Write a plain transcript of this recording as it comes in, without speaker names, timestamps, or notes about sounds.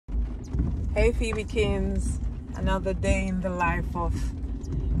Hey Phoebe-Kins, another day in the life of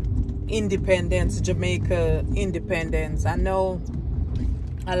independence, Jamaica independence. I know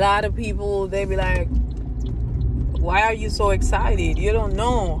a lot of people, they be like, why are you so excited? You don't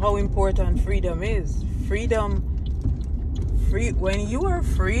know how important freedom is. When you are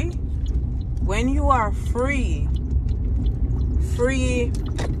free, free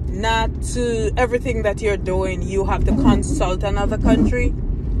not to everything that you're doing, you have to consult another country.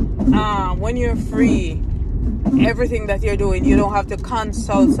 When you're free, everything that you're doing, you don't have to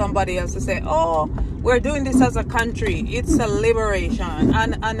consult somebody else to say, oh, we're doing this as a country. It's a liberation.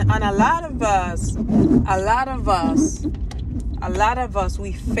 And a lot of us,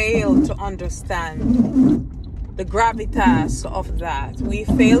 we fail to understand the gravitas of that. We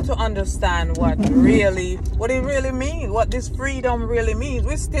fail to understand what it really means, what this freedom really means.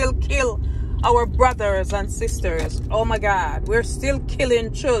 We still kill our brothers and sisters. Oh my God, we're still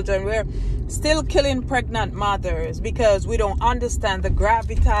killing children. We're still killing pregnant mothers because we don't understand the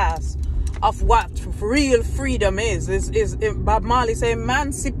gravitas of what real freedom is. Bob Marley say,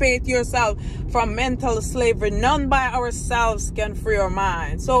 emancipate yourself from mental slavery. None by ourselves can free our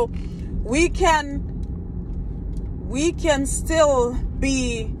mind. So we can still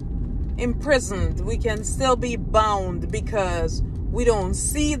be imprisoned. We can still be bound because we don't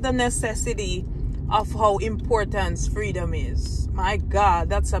see the necessity of how important freedom is. My God,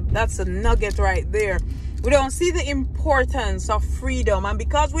 that's a nugget right there. We don't see the importance of freedom. And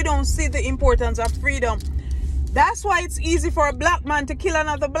because we don't see the importance of freedom, that's why it's easy for a black man to kill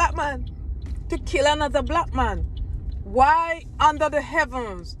another black man. Why under the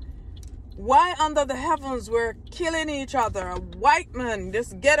heavens? Why under the heavens we're killing each other? A white man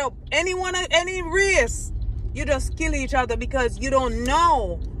just get up, anyone, any race, you just kill each other because you don't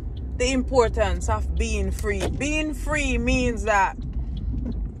know the importance of being free. Being free means that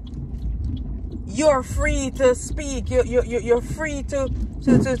you're free to speak. You're free to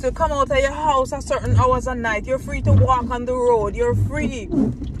come out of your house at certain hours at night. You're free to walk on the road. You're free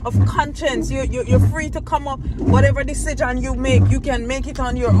of conscience. You're free to come up. Whatever decision you make, you can make it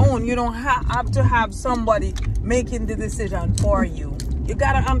on your own. You don't have to have somebody making the decision for you. You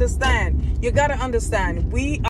gotta understand. We